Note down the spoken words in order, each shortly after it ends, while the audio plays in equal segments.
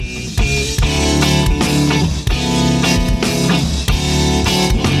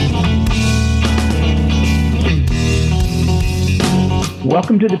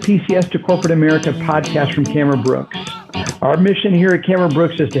Welcome to the PCS to Corporate America podcast from Cameron Brooks. Our mission here at Cameron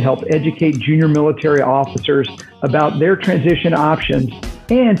Brooks is to help educate junior military officers about their transition options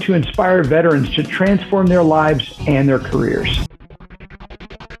and to inspire veterans to transform their lives and their careers.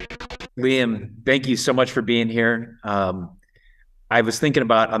 Liam, thank you so much for being here. I was thinking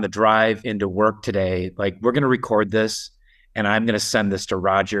about on the drive into work today, like we're going to record this and I'm going to send this to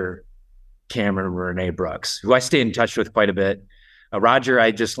Roger, Cameron, and Renee Brooks, who I stay in touch with quite a bit. Roger,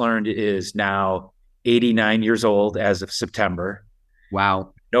 I just learned, is now 89 years old as of September.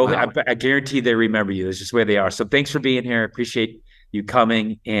 Wow. Wow. I guarantee they remember you. It's just the way they are. So thanks for being here. I appreciate you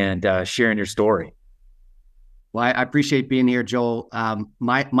coming and sharing your story. Well, I appreciate being here, Joel.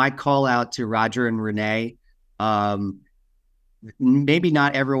 My call out to Roger and Renee, maybe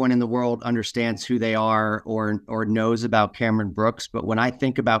not everyone in the world understands who they are or knows about Cameron Brooks, but when I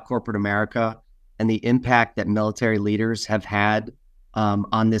think about corporate America and the impact that military leaders have had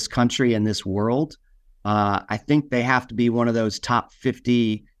on this country and this world, I think they have to be one of those top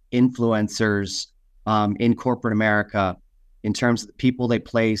 50 influencers in corporate America in terms of the people they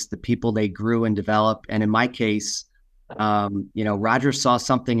placed, the people they grew and developed. And in my case, Roger saw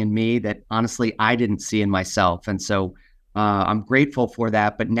something in me that honestly I didn't see in myself. And so I'm grateful for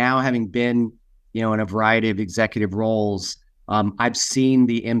that. But now, having been, in a variety of executive roles, I've seen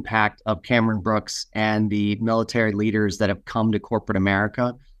the impact of Cameron Brooks and the military leaders that have come to corporate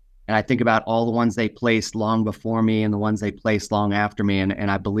America. And I think about all the ones they placed long before me and the ones they placed long after me. And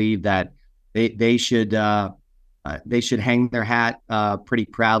I believe that they should hang their hat pretty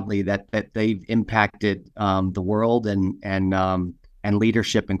proudly that they've impacted the world and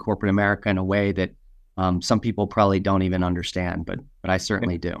leadership in corporate America in a way that some people probably don't even understand, but I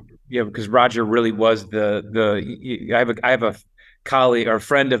certainly do. Yeah, because Roger really was I have a colleague or a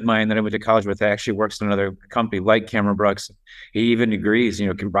friend of mine that I went to college with that actually works in another company like Cameron Brooks. He even agrees,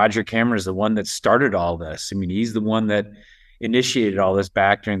 Roger Cameron is the one that started all this. I mean, he's the one that initiated all this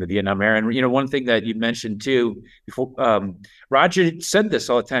back during the Vietnam era. And, one thing that you mentioned too, before, Roger said this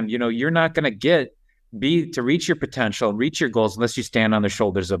all the time, you're not going to to reach your potential, reach your goals unless you stand on the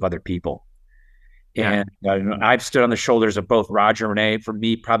shoulders of other people. Yeah. And I've stood on the shoulders of both Roger and Renee. For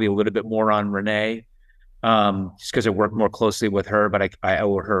me, probably a little bit more on Renee, just because I work more closely with her, but I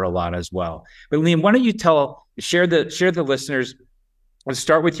owe her a lot as well. But Liam, why don't you share the listeners, let's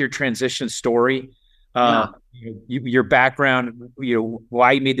start with your transition story, your background,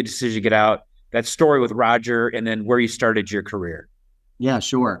 why you made the decision to get out, that story with Roger, and then where you started your career. Yeah,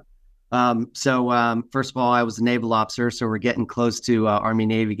 sure. So first of all, I was a naval officer, so we're getting close to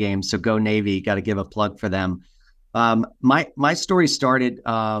Army-Navy games. So go Navy, got to give a plug for them. My story started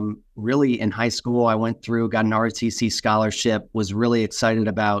really in high school. I went through, got an ROTC scholarship, was really excited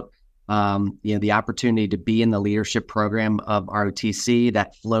about the opportunity to be in the leadership program of ROTC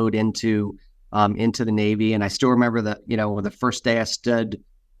that flowed into the Navy. And I still remember the first day I stood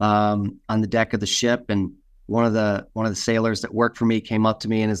on the deck of the ship, and one of the sailors that worked for me came up to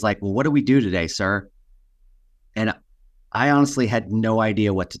me and is like, "Well, what do we do today, sir?" And I honestly had no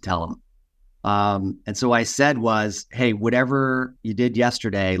idea what to tell him. And so I said "Hey, whatever you did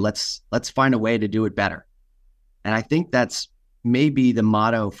yesterday, let's find a way to do it better." And I think that's maybe the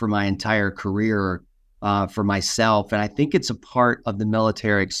motto for my entire career for myself. And I think it's a part of the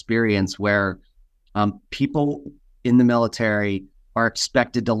military experience where people in the military are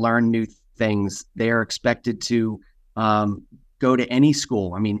expected to learn new things. They are expected to go to any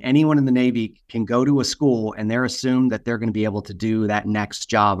school. I mean, anyone in the Navy can go to a school and they're assumed that they're going to be able to do that next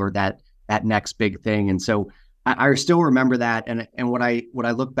job or that next big thing. And so I still remember that. And what I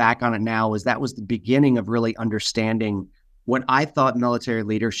look back on it now is that was the beginning of really understanding what I thought military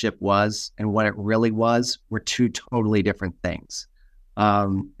leadership was and what it really was were two totally different things.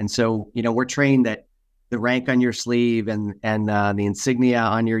 And so, we're trained that the rank on your sleeve and the insignia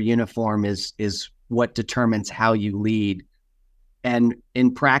on your uniform is what determines how you lead. And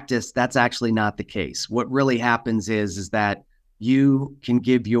in practice, that's actually not the case. What really happens is that you can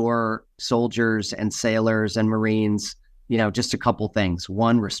give your soldiers and sailors and Marines, just a couple things.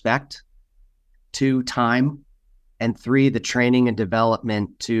 1, respect. 2, time. And 3, the training and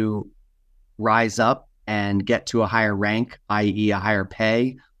development to rise up and get to a higher rank, i.e. a higher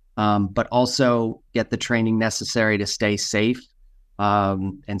pay, but also get the training necessary to stay safe.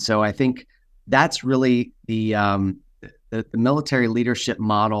 And so I think that's really the military leadership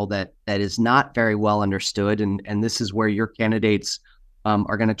model that is not very well understood. And this is where your candidates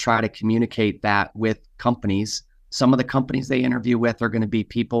are going to try to communicate that with companies. Some of the companies they interview with are going to be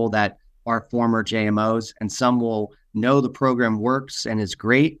people that are former JMOs, and some will know the program works and is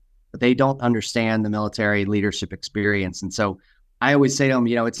great, but they don't understand the military leadership experience. And so I always say to them,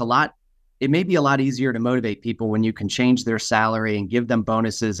 it may be a lot easier to motivate people when you can change their salary and give them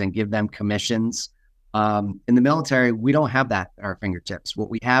bonuses and give them commissions. In the military, we don't have that at our fingertips. What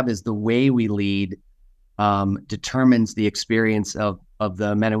we have is the way we lead determines the experience of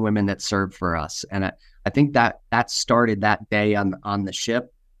the men and women that serve for us. And I think that started that day on the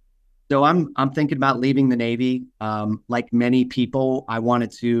ship. So I'm thinking about leaving the Navy. Like many people, I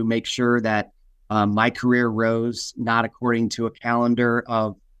wanted to make sure that my career rose not according to a calendar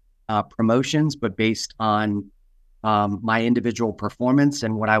of promotions, but based on my individual performance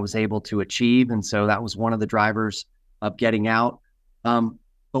and what I was able to achieve. And so that was one of the drivers of getting out.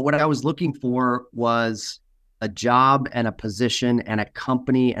 But what I was looking for was a job and a position and a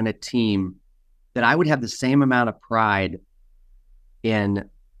company and a team that I would have the same amount of pride in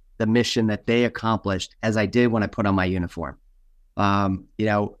the mission that they accomplished as I did when I put on my uniform. A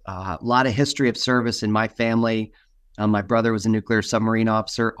lot of history of service in my family. My brother was a nuclear submarine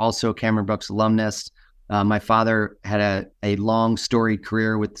officer, also a Cameron Brooks alumnus. My father had a long storied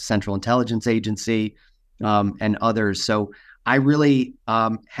career with the Central Intelligence Agency and others. So I really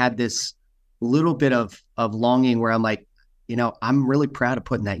had this little bit of longing where I'm like, I'm really proud of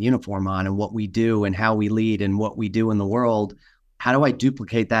putting that uniform on and what we do and how we lead and what we do in the world. How do I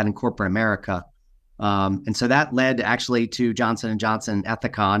duplicate that in corporate America? And so that led actually to Johnson & Johnson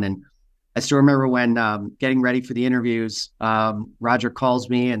Ethicon. And I still remember when getting ready for the interviews, Roger calls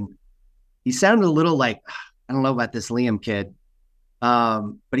me and he sounded a little like, I don't know about this Liam kid.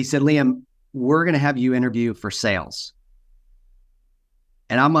 But he said, Liam, we're going to have you interview for sales.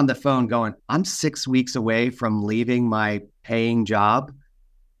 And I'm on the phone going, I'm 6 weeks away from leaving my paying job.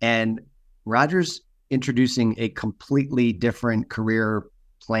 And Roger's introducing a completely different career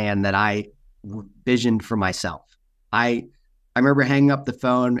plan that I visioned for myself. I remember hanging up the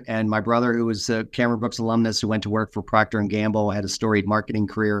phone, and my brother, who was a Cameron Brooks alumnus who went to work for Procter & Gamble, had a storied marketing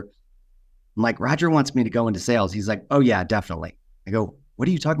career. I'm like, Roger wants me to go into sales. He's like, oh yeah, definitely. I go, what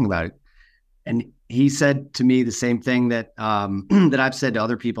are you talking about? And he said to me the same thing that that I've said to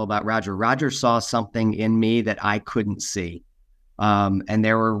other people about Roger. Roger saw something in me that I couldn't see. And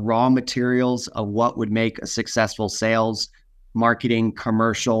there were raw materials of what would make a successful sales, marketing,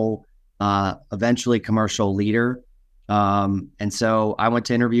 commercial, eventually commercial leader. And so I went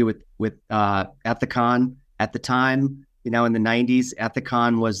to interview with Ethicon at the time. In the 90s,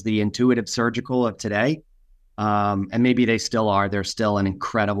 Ethicon was the Intuitive Surgical of today. And maybe they still are. They're still an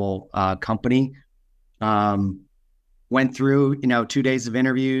incredible company. Went through, 2 days of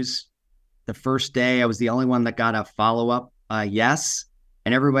interviews. The first day, I was the only one that got a follow-up yes.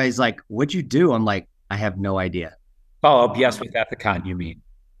 And everybody's like, what'd you do? I'm like, I have no idea. Follow-up yes with Ethicon, you mean?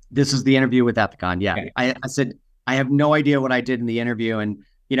 This is the interview with Ethicon, yeah. Okay. I said, I have no idea what I did in the interview. And,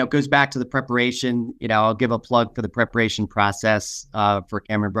 it goes back to the preparation. I'll give a plug for the preparation process for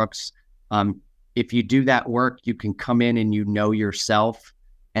Cameron Brooks. If you do that work, you can come in and yourself,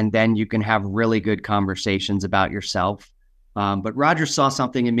 and then you can have really good conversations about yourself. But Roger saw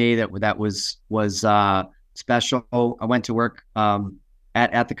something in me that was special. I went to work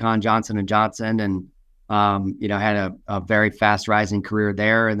at Ethicon, Johnson & Johnson, and had a very fast rising career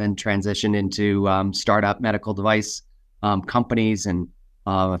there, and then transitioned into startup medical device companies, and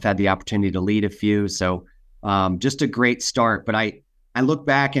I've had the opportunity to lead a few. So just a great start. But I look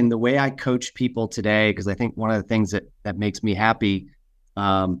back, and the way I coach people today, because I think one of the things that makes me happy,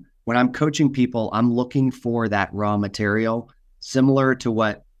 when I'm coaching people, I'm looking for that raw material, similar to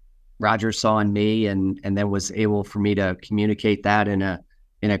what Roger saw in me, and then was able for me to communicate that in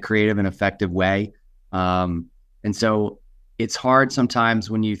a creative and effective way. And so it's hard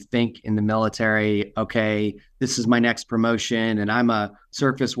sometimes when you think in the military, okay, this is my next promotion, and I'm a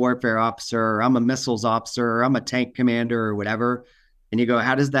surface warfare officer, or I'm a missiles officer, or I'm a tank commander, or whatever. And you go,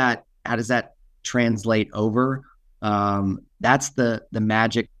 how does that translate over? That's the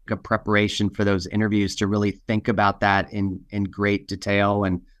magic of preparation for those interviews, to really think about that in great detail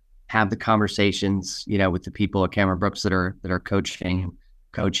and have the conversations, with the people at Cameron Brooks that are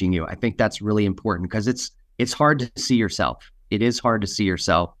coaching you. I think that's really important, because it's hard to see yourself. It is hard to see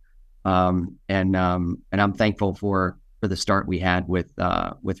yourself. And I'm thankful for the start we had with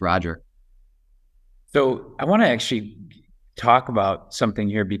Roger. So I want to actually talk about something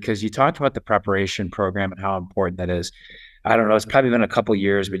here, because you talked about the preparation program and how important that is. I don't know, it's probably been a couple of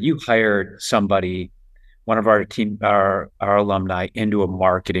years, but you hired somebody, one of our team, our alumni, into a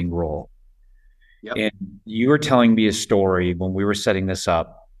marketing role. Yep. And you were telling me a story when we were setting this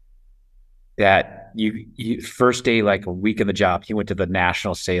up, that you first day, like a week of the job, he went to the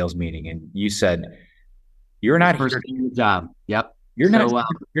national sales meeting, and you said, "You're not first here day of the job." Yep. You're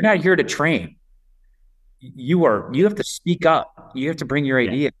not here to train. you have to speak up. You have to bring your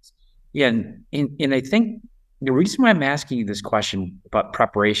ideas. Yeah, and I think the reason why I'm asking you this question about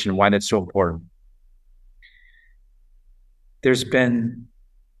preparation, why that's so important, there's been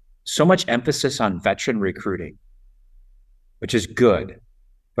so much emphasis on veteran recruiting, which is good.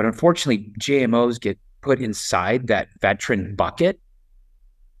 But unfortunately, JMOs get put inside that veteran bucket,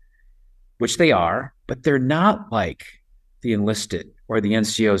 which they are, but they're not like the enlisted or the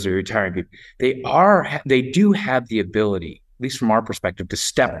NCOs or retiring people. They do have the ability, at least from our perspective, to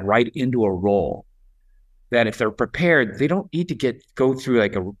step right into a role that if they're prepared, they don't need to go through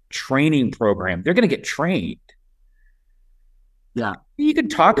like a training program. They're going to get trained. Yeah. You can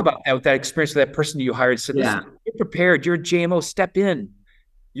talk about that experience with that person you hired. So listen, you're prepared. You're a JMO. Step in.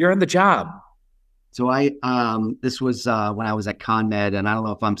 You're on the job. So this was when I was at ConMed, and I don't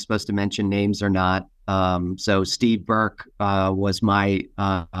know if I'm supposed to mention names or not. So Steve Burke was my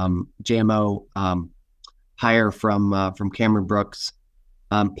JMO hire from Cameron Brooks.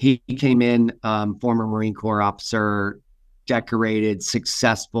 He came in, former Marine Corps officer, decorated,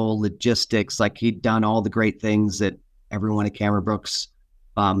 successful, logistics, like he'd done all the great things that everyone at Cameron Brooks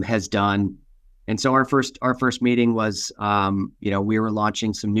has done. And so our first meeting was, we were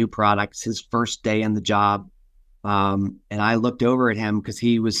launching some new products, his first day on the job. And I looked over at him because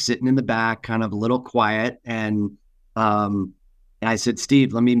he was sitting in the back, kind of a little quiet. And I said,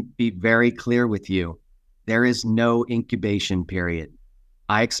 Steve, let me be very clear with you. There is no incubation period.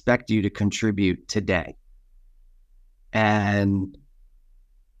 I expect you to contribute today. And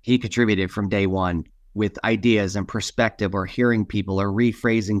he contributed from day one with ideas and perspective, or hearing people, or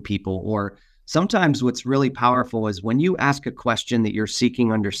rephrasing people. Or sometimes what's really powerful is when you ask a question that you're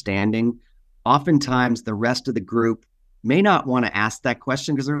seeking understanding, oftentimes the rest of the group may not want to ask that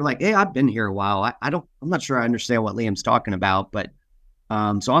question because they're like, hey, I've been here a while. I'm not sure I understand what Liam's talking about, but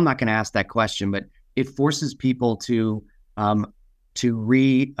so I'm not going to ask that question. But it forces people to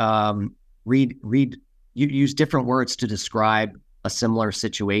use different words to describe a similar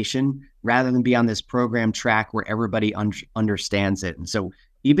situation rather than be on this program track where everybody understands it. And so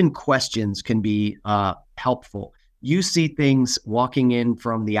even questions can be helpful. You see things walking in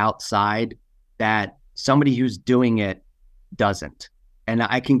from the outside that somebody who's doing it doesn't. And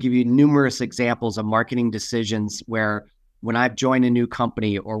I can give you numerous examples of marketing decisions where when I've joined a new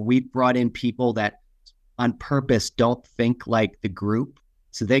company, or we've brought in people that on purpose don't think like the group,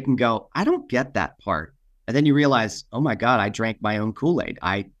 so they can go, I don't get that part. And then you realize, oh my God, I drank my own Kool-Aid.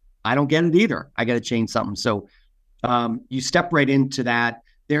 I don't get it either. I got to change something. So you step right into that.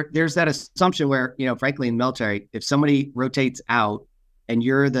 There's that assumption where, frankly, in the military, if somebody rotates out and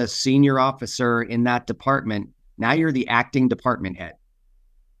you're the senior officer in that department, now you're the acting department head.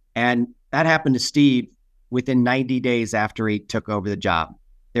 And that happened to Steve within 90 days after he took over the job.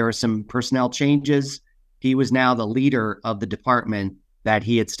 There were some personnel changes. He was now the leader of the department that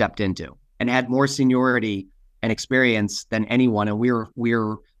he had stepped into and had more seniority and experience than anyone. And we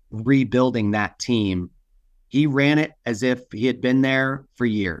were rebuilding that team. He ran it as if he had been there for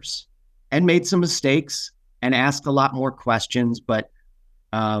years and made some mistakes and asked a lot more questions. But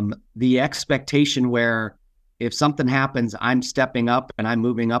the expectation where if something happens, I'm stepping up and I'm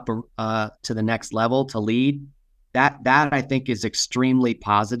moving up to the next level to lead, that I think is extremely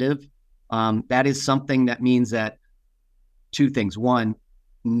positive. That is something that means that two things. One,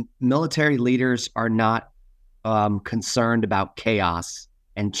 military leaders are not concerned about chaos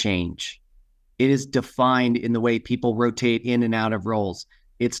and change. It is defined in the way people rotate in and out of roles.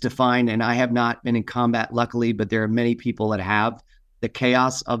 It's defined, and I have not been in combat, luckily, but there are many people that have. The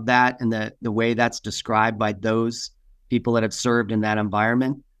chaos of that and the way that's described by those people that have served in that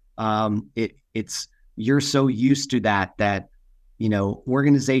environment, it's you're so used to that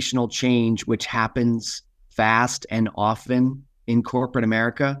organizational change, which happens fast and often in corporate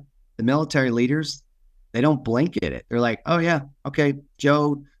America. The military leaders, they don't blanket it. They're like, oh yeah, okay,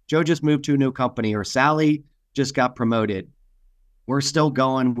 Joe just moved to a new company, or Sally just got promoted. We're still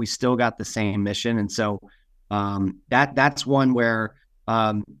going. We still got the same mission. And so that's one where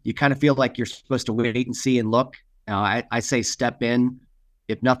you kind of feel like you're supposed to wait and see and look. I say step in.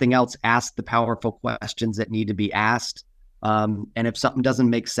 If nothing else, ask the powerful questions that need to be asked. And if something doesn't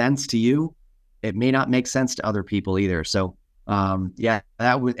make sense to you, it may not make sense to other people either. So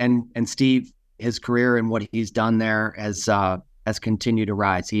that was, and Steve, his career and what he's done there has continued to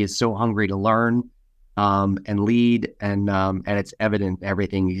rise. He is so hungry to learn and lead, and it's evident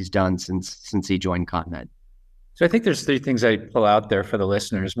everything he's done since he joined ConMed. So I think there's three things I pull out there for the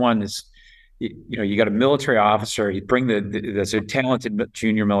listeners. One is, you got a military officer. You bring that's a talented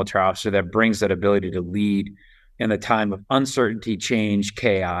junior military officer that brings that ability to lead in a time of uncertainty, change,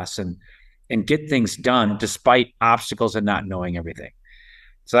 chaos, and and get things done despite obstacles and not knowing everything.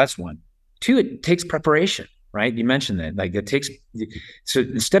 So that's one. Two, it takes preparation, right? You mentioned that. Like it takes, so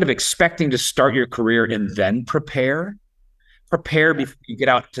instead of expecting to start your career and then prepare before you get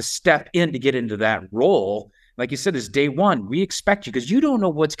out, to step in to get into that role. Like you said, is day one. We expect you because you don't know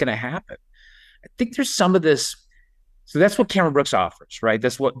what's going to happen. I think there's some of this. So that's what Cameron Brooks offers, right?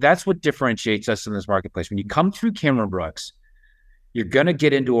 That's what differentiates us in this marketplace. When you come through Cameron Brooks, you're going to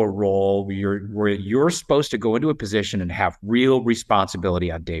get into a role where you're supposed to go into a position and have real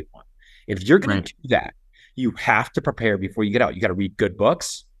responsibility on day one. If you're going to do that, you have to prepare before you get out. You got to read good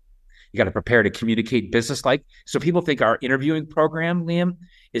books. You got to prepare to communicate business-like. So people think our interviewing program, Liam,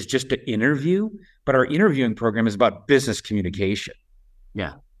 is just to interview, but our interviewing program is about business communication.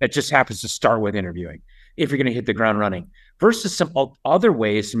 Yeah. It just happens to start with interviewing if you're going to hit the ground running, versus some other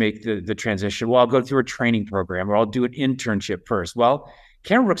ways to make the transition. Well, I'll go through a training program, or I'll do an internship first. Well,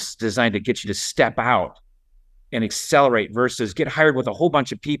 Cameron Brooks is designed to get you to step out and accelerate versus get hired with a whole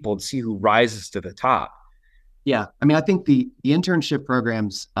bunch of people and see who rises to the top. Yeah. I mean, I think the internship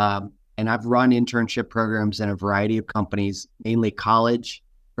programs, and I've run internship programs in a variety of companies, mainly college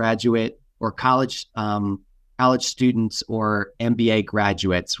graduate or college students or MBA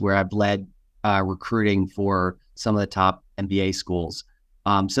graduates, where I've led recruiting for some of the top MBA schools.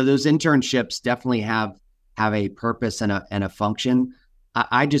 So those internships definitely have a purpose and a function.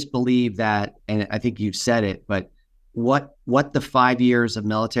 I just believe that, and I think you've said it, but what the 5 years of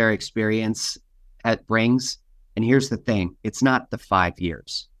military experience brings, and here's the thing, it's not the 5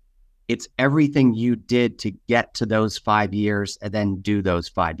 years. It's everything you did to get to those 5 years and then do those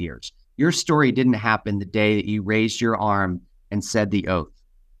 5 years. Your story didn't happen the day that you raised your arm and said the oath.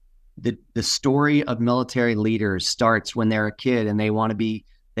 The story of military leaders starts when they're a kid and they want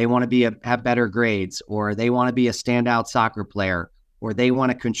to have better grades, or they want to be a standout soccer player, or they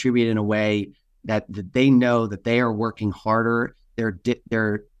want to contribute in a way that they know that they are working harder.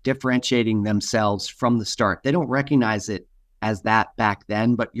 They're differentiating themselves from the start. They don't recognize it as that back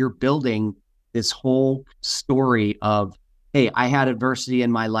then, but you're building this whole story of, hey, I had adversity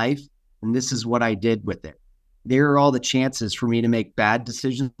in my life and this is what I did with it. There are all the chances for me to make bad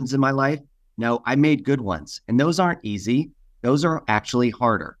decisions in my life. No, I made good ones. And those aren't easy. Those are actually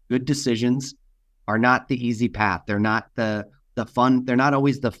harder. Good decisions are not the easy path. They're not the fun. They're not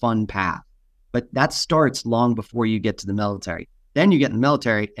always the fun path, but that starts long before you get to the military. Then you get in the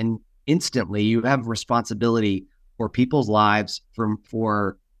military and instantly you have responsibility for people's lives,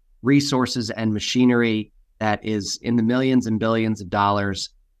 for resources and machinery that is in the millions and billions of dollars.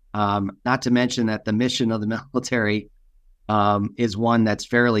 Not to mention that the mission of the military is one that's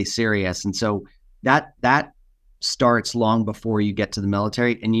fairly serious. And so that starts long before you get to the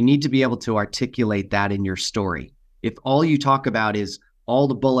military, and you need to be able to articulate that in your story. If all you talk about is all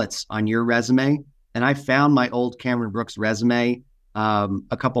the bullets on your resume, and I found my old Cameron Brooks resume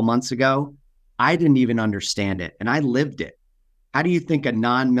a couple months ago, I didn't even understand it, and I lived it. How do you think a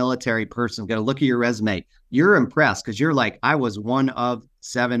non-military person is going to look at your resume? You're impressed because you're like, I was one of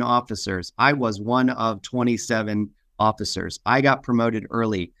 7 officers. I was one of 27 officers. I got promoted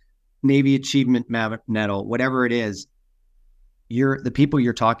early, Navy Achievement Medal, whatever it is. The people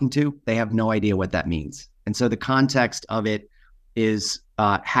you're talking to, they have no idea what that means. And so the context of it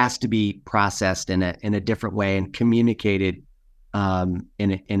has to be processed in a different way and communicated in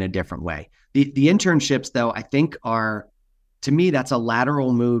a different way. The internships, though, I think to me, that's a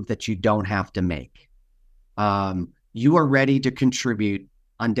lateral move that you don't have to make. You are ready to contribute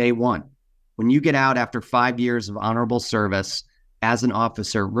on day one. When you get out after 5 years of honorable service as an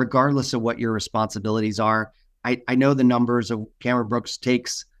officer, regardless of what your responsibilities are, I know the numbers of Cameron Brooks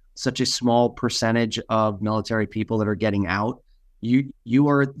takes such a small percentage of military people that are getting out. You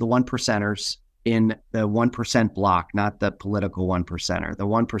are the 1%ers in the 1% block, not the political 1%er, the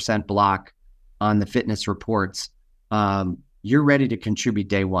 1% block on the fitness reports. You're ready to contribute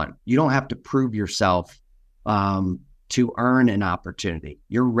day one. You don't have to prove yourself to earn an opportunity.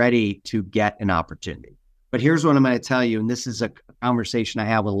 You're ready to get an opportunity. But here's what I'm going to tell you, and this is a conversation I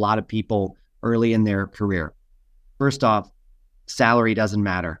have with a lot of people early in their career. First off, salary doesn't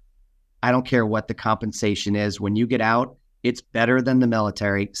matter. I don't care what the compensation is. When you get out, it's better than the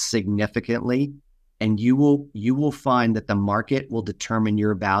military significantly, and you will find that the market will determine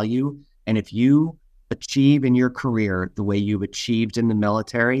your value. And if you achieve in your career the way you've achieved in the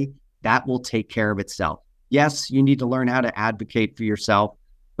military, that will take care of itself. Yes, you need to learn how to advocate for yourself,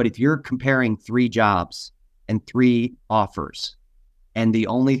 but if you're comparing 3 jobs and 3 offers, and the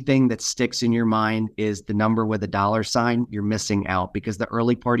only thing that sticks in your mind is the number with a dollar sign, you're missing out, because the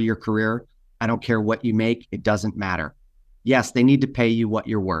early part of your career, I don't care what you make, it doesn't matter. Yes, they need to pay you what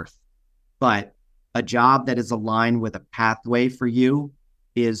you're worth, but a job that is aligned with a pathway for you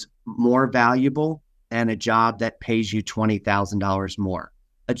is more valuable than a job that pays you $20,000 more.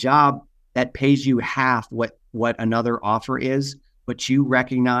 A job that pays you half what another offer is, but you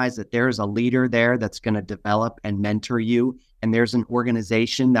recognize that there's a leader there that's going to develop and mentor you, and there's an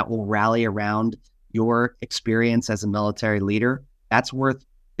organization that will rally around your experience as a military leader, that's worth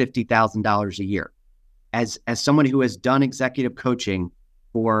 $50,000 a year. As someone who has done executive coaching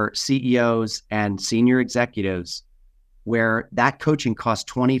for CEOs and senior executives, where that coaching costs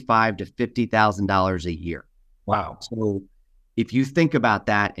 $25,000 to $50,000 a year. Wow. So if you think about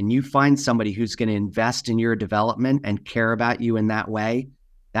that and you find somebody who's going to invest in your development and care about you in that way,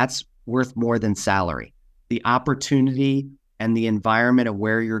 that's worth more than salary. The opportunity and the environment of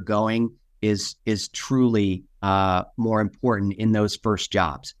where you're going is truly more important in those first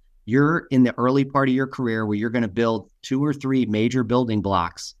jobs. You're in the early part of your career where you're going to build 2 or 3 major building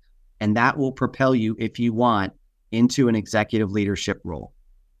blocks, and that will propel you, if you want, into an executive leadership role.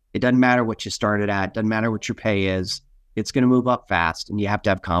 It doesn't matter what you started at, doesn't matter what your pay is. It's going to move up fast, and you have to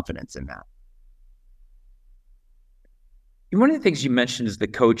have confidence in that. One of the things you mentioned is the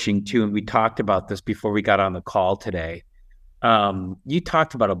coaching too, and we talked about this before we got on the call today. You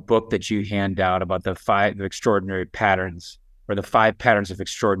talked about a book that you hand out about the 5 extraordinary patterns, or the 5 patterns of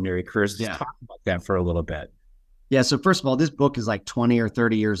extraordinary careers. Let's talk about that for a little bit. Yeah. So first of all, this book is like 20 or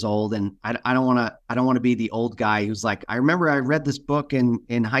 30 years old, and I don't want to be the old guy who's like, I remember I read this book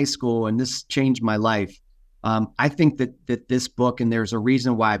in high school and this changed my life. I think that this book, and there's a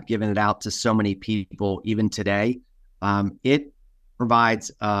reason why I've given it out to so many people even today, it provides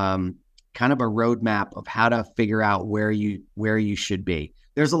kind of a roadmap of how to figure out where you should be.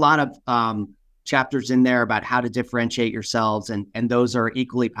 There's a lot of chapters in there about how to differentiate yourselves, and those are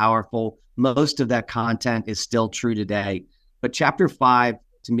equally powerful. Most of that content is still true today, but chapter 5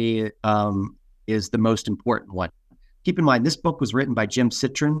 to me is the most important one. Keep in mind, this book was written by Jim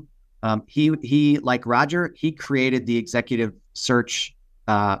Citron. He like Roger, he created the executive search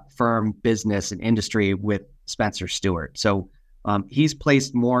firm business and industry with Spencer Stewart. So he's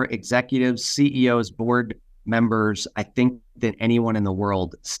placed more executives, CEOs, board members, I think, than anyone in the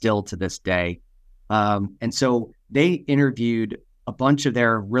world still to this day. And so they interviewed a bunch of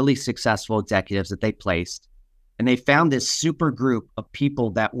their really successful executives that they placed, and they found this super group of people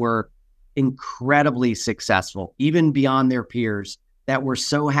that were incredibly successful, even beyond their peers, that were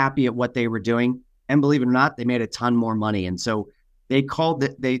so happy at what they were doing. And believe it or not, they made a ton more money. And so they called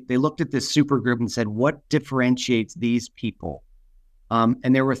it, they looked at this super group and said, what differentiates these people?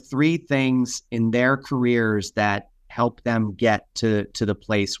 And there were 3 things in their careers that helped them get to the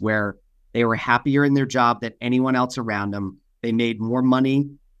place where they were happier in their job than anyone else around them. They made more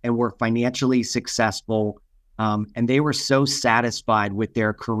money and were financially successful. And they were so satisfied with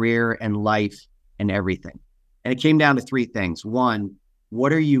their career and life and everything. And it came down to 3 things. 1,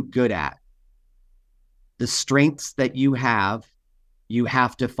 what are you good at? The strengths that you have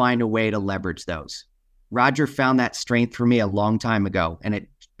to find a way to leverage those. Roger found that strength for me a long time ago. And it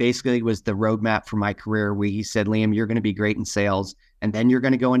basically was the roadmap for my career, where he said, Liam, you're going to be great in sales, and then you're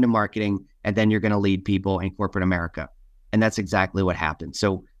going to go into marketing, and then you're going to lead people in corporate America. And that's exactly what happened.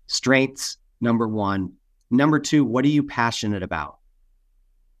 So strengths, number 1. Number 2, what are you passionate about?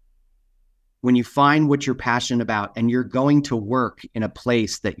 When you find what you're passionate about and you're going to work in a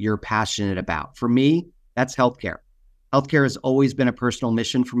place that you're passionate about. For me, that's healthcare. Healthcare has always been a personal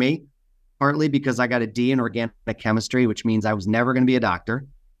mission for me, partly because I got a D in organic chemistry, which means I was never going to be a doctor.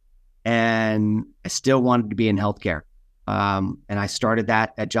 And I still wanted to be in healthcare. And I started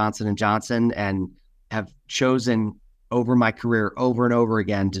that at Johnson & Johnson and have chosen over my career over and over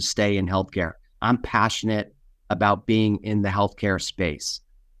again to stay in healthcare. I'm passionate about being in the healthcare space.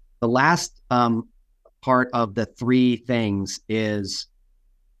 The last part of the 3 things is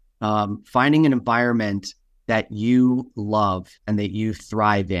finding an environment that you love and that you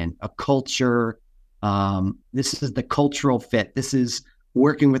thrive in, a culture. This is the cultural fit. This is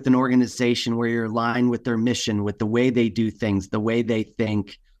working with an organization where you're aligned with their mission, with the way they do things, the way they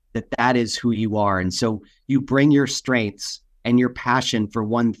think, that is who you are. And so you bring your strengths and your passion for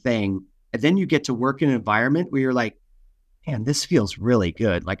one thing, and then you get to work in an environment where you're like, man, this feels really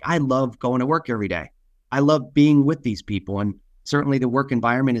good. Like, I love going to work every day. I love being with these people. And certainly the work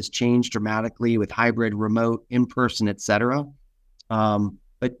environment has changed dramatically with hybrid, remote, in-person, et cetera.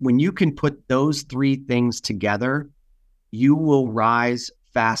 But when you can put those 3 things together, you will rise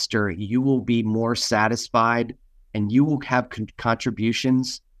faster. You will be more satisfied, and you will have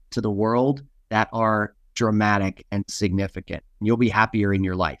contributions to the world that are dramatic and significant. You'll be happier in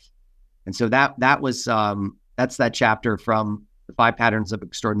your life. And so that was that's that chapter from the 5 patterns of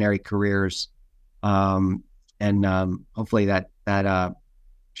extraordinary careers. And hopefully that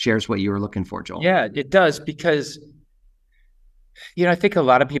shares what you were looking for, Joel. Yeah, it does, because I think a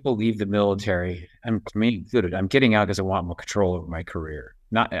lot of people leave the military, and me included. I'm getting out because I want more control over my career.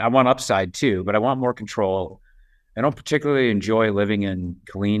 I want upside too, but I want more control. I don't particularly enjoy living in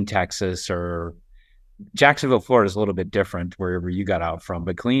Killeen, Texas, or Jacksonville, Florida is a little bit different wherever you got out from.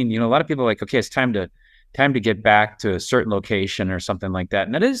 But Killeen, a lot of people are like, okay, it's time to get back to a certain location or something like that.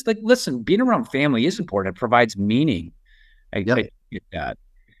 And that is like, listen, being around family is important. It provides meaning. I get that.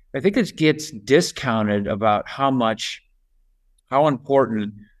 I think it gets discounted about how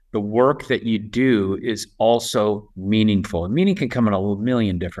important the work that you do is also meaningful. And meaning can come in a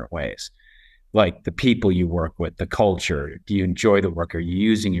million different ways, like the people you work with, the culture. Do you enjoy the work? Are you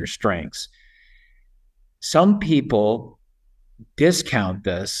using your strengths? Some people discount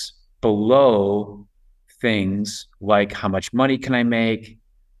this below things like how much money can I make,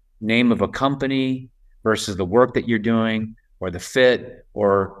 name of a company versus the work that you're doing, or the fit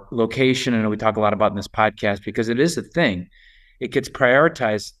or location. And we talk a lot about in this podcast because it is a thing. It gets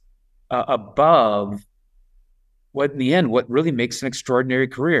prioritized above what, in the end, what really makes an extraordinary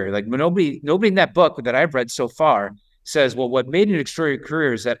career. Like nobody in that book that I've read so far says, well, what made an extraordinary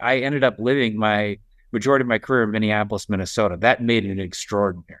career is that I ended up living my majority of my career in Minneapolis, Minnesota. That made it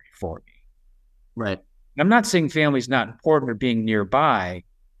extraordinary for me. Right. I'm not saying family's not important or being nearby,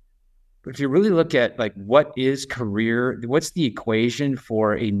 but if you really look at like what is career, what's the equation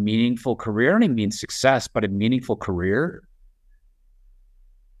for a meaningful career? I don't even mean success, but a meaningful career.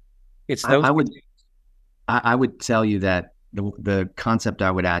 It's those. I would tell you that the concept I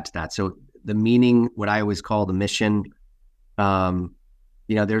would add to that. So the meaning, what I always call the mission,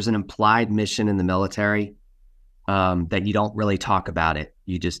 there's an implied mission in the military that you don't really talk about it.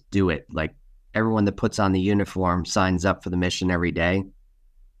 You just do it. Like everyone that puts on the uniform signs up for the mission every day.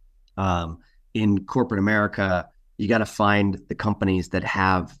 In corporate America, you got to find the companies that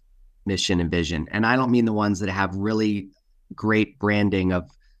have mission and vision. And I don't mean the ones that have really great branding of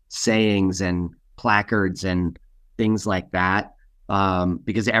sayings and placards and things like that,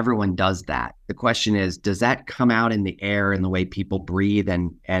 because everyone does that. The question is, does that come out in the air in the way people breathe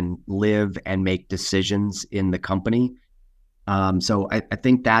and live and make decisions in the company? So I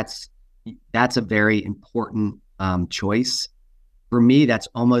think that's a very important choice. For me, that's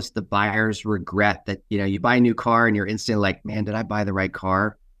almost the buyer's regret that, you buy a new car and you're instantly like, man, did I buy the right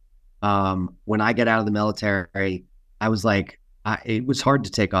car? When I get out of the military, I was like, it was hard to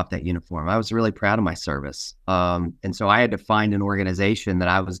take off that uniform. I was really proud of my service. And so I had to find an organization that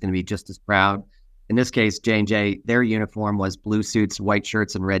I was going to be just as proud. In this case, J&J, their uniform was blue suits, white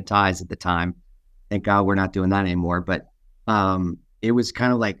shirts, and red ties at the time. Thank God we're not doing that anymore. But it was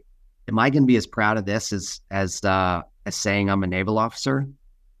kind of like, am I going to be as proud of this as saying I'm a naval officer?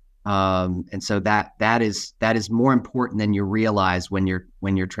 And so that is more important than you realize when you're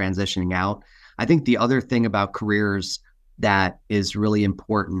transitioning out. I think the other thing about careers that is really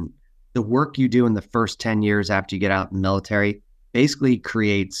important, the work you do in the first 10 years after you get out in the military basically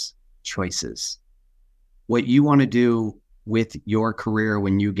creates choices. What you want to do with your career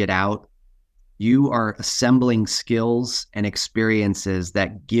when you get out, you are assembling skills and experiences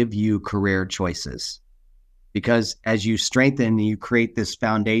that give you career choices. Because as you strengthen, you create this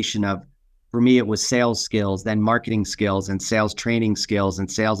foundation of, for me, it was sales skills, then marketing skills and sales training skills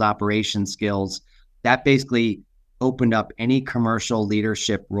and sales operations skills. That basically opened up any commercial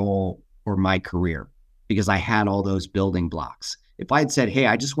leadership role for my career because I had all those building blocks. If I had said, hey,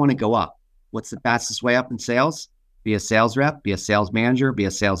 I just want to go up, what's the fastest way up in sales? Be a sales rep, be a sales manager, be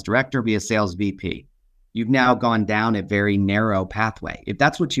a sales director, be a sales VP. You've now gone down a very narrow pathway. If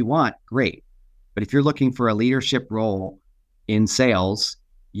that's what you want, great. But if you're looking for a leadership role in sales,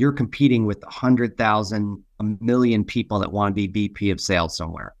 you're competing with 100,000, a million people that want to be VP of sales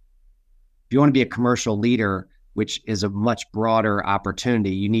somewhere. If you want to be a commercial leader, which is a much broader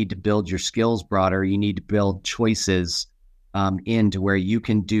opportunity, you need to build your skills broader. You need to build choices into where you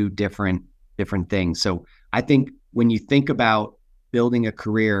can do different things. So I think when you think about building a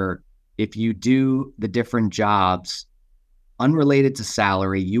career, if you do the different jobs unrelated to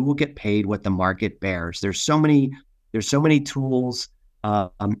salary, you will get paid what the market bears. There's so many tools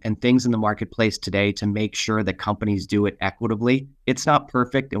and things in the marketplace today to make sure that companies do it equitably. It's not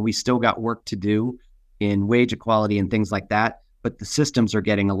perfect, and we still got work to do in wage equality and things like that, but the systems are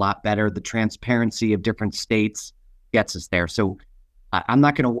getting a lot better. The transparency of different states gets us there. So I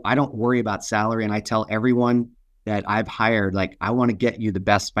don't worry about salary. And I tell everyone that I've hired, like, I want to get you the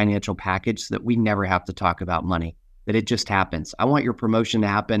best financial package so that we never have to talk about money, that it just happens. I want your promotion to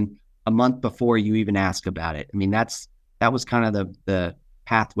happen a month before you even ask about it. I mean, that's that was kind of the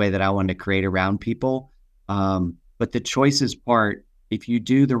pathway that I wanted to create around people. But the choices part, if you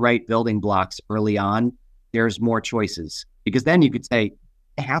do the right building blocks early on, there's more choices, because then you could say,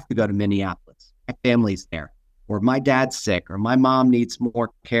 I have to go to Minneapolis. My family's there, or my dad's sick, or my mom needs more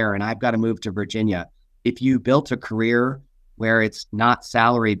care and I've got to move to Virginia. If you built a career where it's not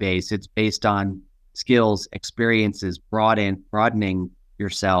salary based, it's based on skills, experiences, broadening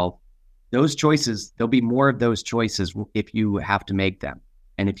yourself, those choices, there'll be more of those choices if you have to make them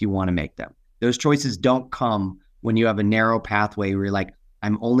and if you want to make them. Those choices don't come when you have a narrow pathway where you're like,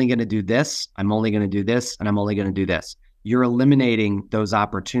 I'm only going to do this, I'm only going to do this, and I'm only going to do this. You're eliminating those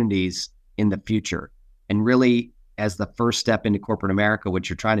opportunities in the future. And really, as the first step into corporate America, what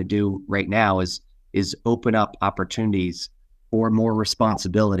you're trying to do right now is open up opportunities for more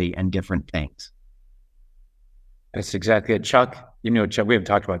responsibility and different things. That's exactly it. Chuck, Chuck, we haven't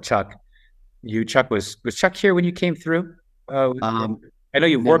talked about Chuck. Chuck, was Chuck here when you came through? I know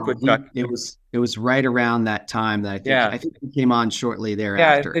you've worked with Chuck. It was right around that time that I think he came on shortly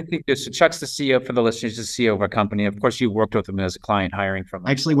thereafter. Yeah, I think this. So Chuck's the CEO, for the listeners, the CEO of our company. Of course, you worked with him as a client, hiring from him.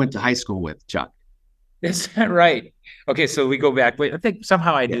 I actually went to high school with Chuck. Is that right? Okay, so we go back. Wait, I think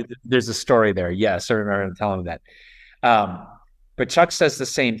somehow I did. There's a story there. Yes, I remember telling him that. But Chuck says the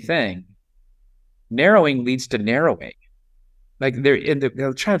same thing. Narrowing leads to narrowing. Like they're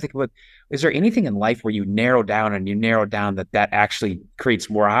trying to think about, is there anything in life where you narrow down that actually creates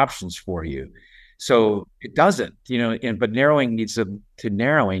more options for you? So it doesn't, but narrowing leads to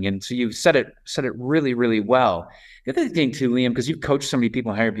narrowing. And so you said it really, really well. The other thing too, Liam, because you've coached so many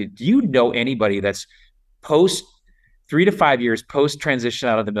people and hired people, do you know anybody that's post 3 to 5 years post transition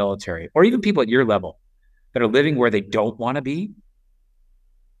out of the military, or even people at your level that are living where they don't want to be?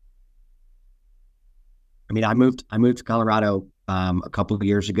 I mean, I moved to Colorado a couple of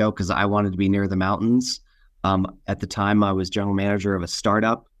years ago because I wanted to be near the mountains. At the time, I was general manager of a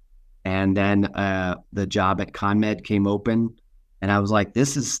startup, and then the job at ConMed came open, and I was like,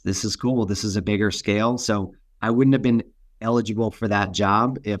 "This is cool. This is a bigger scale." So I wouldn't have been eligible for that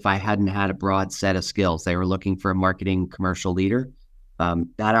job if I hadn't had a broad set of skills. They were looking for a marketing commercial leader.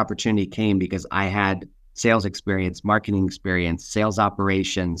 That opportunity came because I had sales experience, marketing experience, sales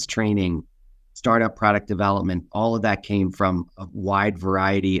operations, training, startup product development. All of that came from a wide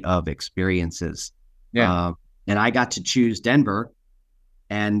variety of experiences. Yeah. And I got to choose Denver,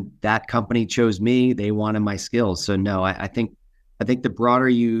 and that company chose me. They wanted my skills. So no, I think the broader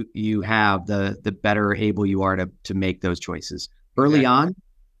you have, the better able you are to make those choices. Early on,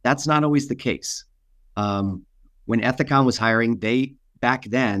 that's not always the case. When Ethicon was hiring, back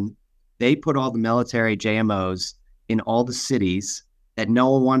then, they put all the military JMOs in all the cities that no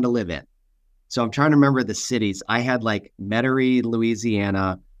one wanted to live in. So I'm trying to remember the cities. I had like Metairie,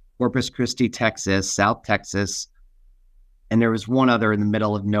 Louisiana, Corpus Christi, Texas, South Texas, and there was one other in the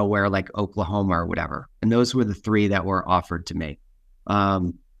middle of nowhere, like Oklahoma or whatever. And those were the 3 that were offered to me.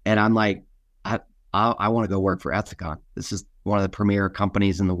 And I'm like, I want to go work for Ethicon. This is one of the premier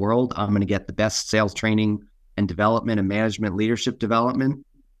companies in the world. I'm going to get the best sales training and development and management leadership development.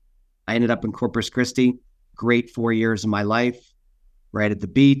 I ended up in Corpus Christi. Great 4 years of my life, right at the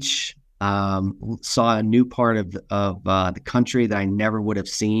beach. Saw a new part of the country that I never would have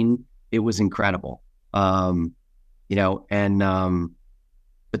seen. It was incredible. But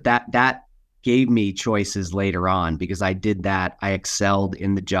that gave me choices later on because I did that. I excelled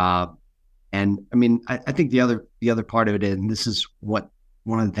in the job. And I mean, I think the other part of it, and this is one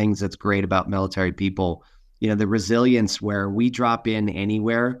of the things that's great about military people, the resilience where we drop in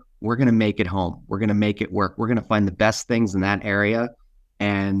anywhere, we're going to make it home. We're going to make it work. We're going to find the best things in that area,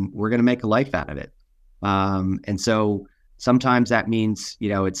 and we're going to make a life out of it. And so sometimes that means,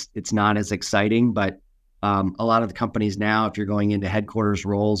 it's not as exciting, but a lot of the companies now, if you're going into headquarters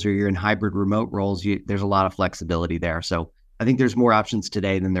roles or you're in hybrid remote roles, there's a lot of flexibility there. So I think there's more options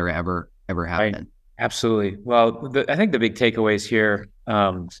today than there ever have been. Absolutely. Well, I think the big takeaways here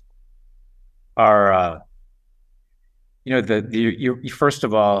are, first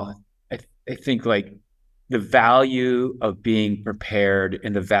of all, I think like the value of being prepared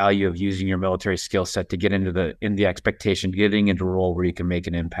and the value of using your military skill set to get into the expectation, getting into a role where you can make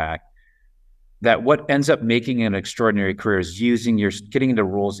an impact. That what ends up making an extraordinary career is getting into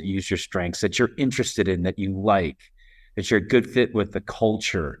roles that use your strengths, that you're interested in, that you like, that you're a good fit with the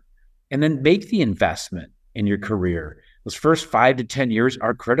culture, and then make the investment in your career. Those first 5 to 10 years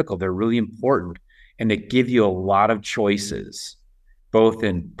are critical. They're really important, and they give you a lot of choices, both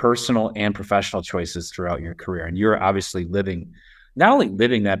in personal and professional choices throughout your career. And you're obviously not only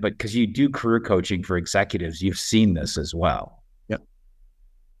living that, but because you do career coaching for executives, you've seen this as well.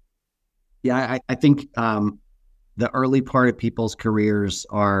 Yeah, I think the the early part of people's careers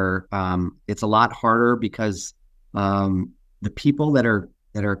are it's a lot harder because the people that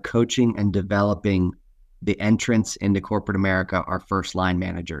are coaching and developing the entrance into corporate America are first line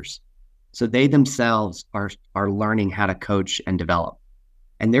managers. So they themselves are learning how to coach and develop.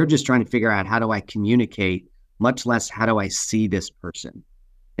 And they're just trying to figure out, how do I communicate, much less how do I see this person?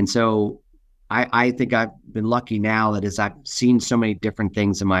 And so I think I've been lucky now that as I've seen so many different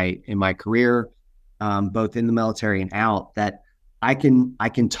things in my career, both in the military and out, that I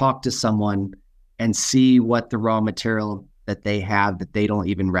can talk to someone and see what the raw material that they have that they don't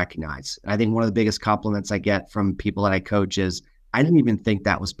even recognize. I think one of the biggest compliments I get from people that I coach is, I didn't even think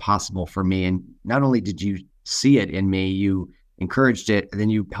that was possible for me. And not only did you see it in me, you encouraged it, and then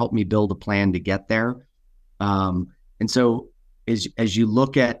you helped me build a plan to get there. And so as you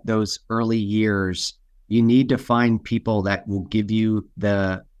look at those early years, you need to find people that will give you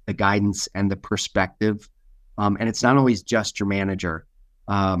the guidance and the perspective. And it's not always just your manager.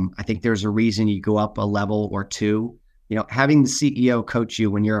 I think there's a reason you go up a level or two. Having the CEO coach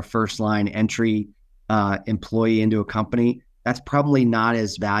you when you're a first line entry employee into a company, that's probably not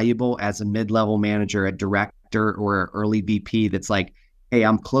as valuable as a mid-level manager, a director, or an early VP that's like, hey,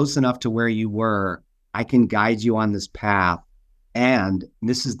 I'm close enough to where you were. I can guide you on this path. And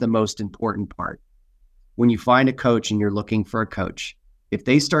this is the most important part. When you find a coach and you're looking for a coach, if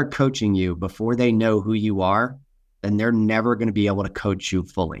they start coaching you before they know who you are, then they're never going to be able to coach you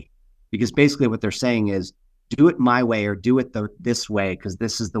fully. Because basically what they're saying is, do it my way or do it this way, because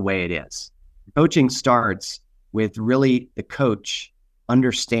this is the way it is. Coaching starts with really the coach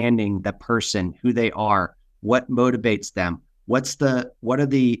understanding the person, who they are, what motivates them, what are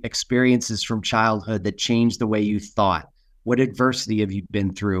the experiences from childhood that changed the way you thought, what adversity have you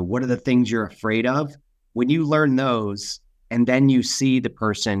been through, what are the things you're afraid of. When you learn those and then you see the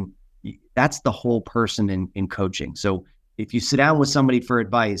person, that's the whole person in coaching. So if you sit down with somebody for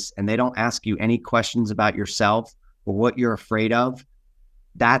advice and they don't ask you any questions about yourself or what you're afraid of,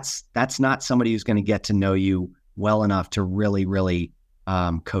 that's not somebody who's going to get to know you well enough to really, really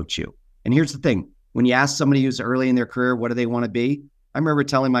coach you. And here's the thing. When you ask somebody who's early in their career, what do they want to be? I remember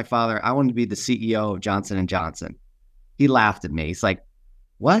telling my father, I wanted to be the CEO of Johnson & Johnson. He laughed at me. He's like,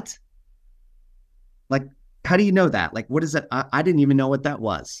 what? Like, how do you know that? Like, what is that? I didn't even know what that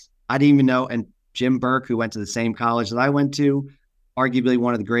was. I didn't even know. And Jim Burke, who went to the same college that I went to, arguably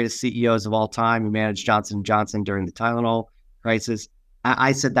one of the greatest CEOs of all time, who managed Johnson & Johnson during the Tylenol crisis.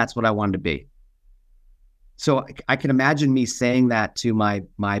 I said, that's what I wanted to be. So I can imagine me saying that to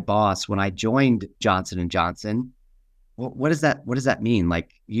my boss when I joined Johnson & Johnson. Well, what does that mean?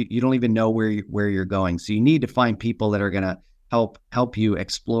 Like, you don't even know where you're going. So you need to find people that are going to help you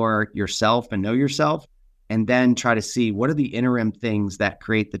explore yourself and know yourself, and then try to see what are the interim things that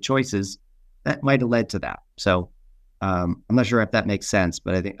create the choices that might have led to that. So I'm not sure if that makes sense,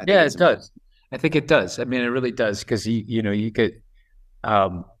 but I think it does. I think it does. I mean, it really does, because you could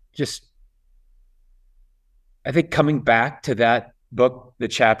just, I think, coming back to that book, the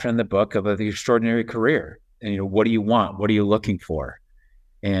chapter in the book of The Extraordinary Career, and what do you want? What are you looking for?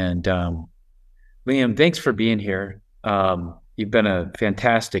 And Liam, thanks for being here. You've been a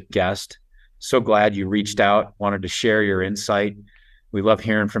fantastic guest. So glad you reached out, wanted to share your insight. We love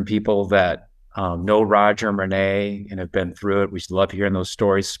hearing from people that know Roger and Renee and have been through it. We love hearing those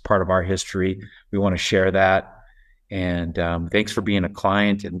stories. It's part of our history. We want to share that. And thanks for being a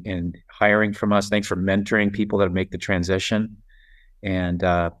client and hiring from us. Thanks for mentoring people that make the transition. And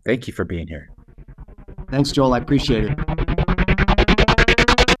thank you for being here. Thanks, Joel. I appreciate it.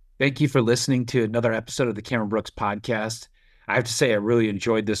 Thank you for listening to another episode of the Cameron Brooks podcast. I have to say, I really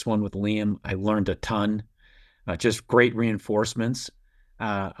enjoyed this one with Liam. I learned a ton, just great reinforcements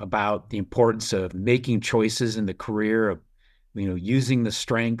about the importance of making choices in the career, of using the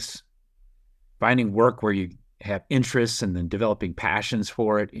strengths, finding work where you have interests, and then developing passions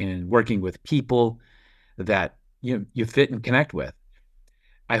for it, and working with people that you fit and connect with.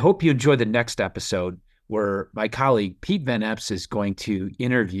 I hope you enjoy the next episode, where my colleague Pete Van Epps is going to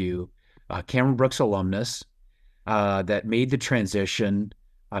interview a Cameron Brooks alumnus that made the transition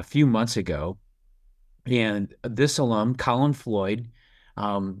a few months ago. And this alum, Colin Floyd,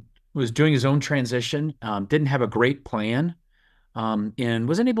 was doing his own transition, didn't have a great plan, and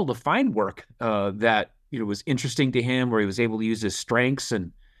wasn't able to find work that was interesting to him, where he was able to use his strengths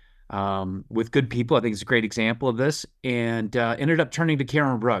and with good people. I think it's a great example of this, and ended up turning to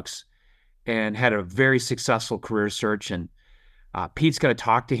Cameron Brooks and had a very successful career search. And Pete's going to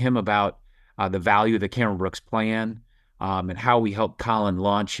talk to him about the value of the Cameron Brooks plan, and how we helped Colin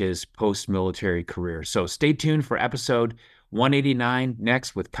launch his post-military career. So stay tuned for episode 189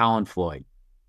 next with Colin Floyd.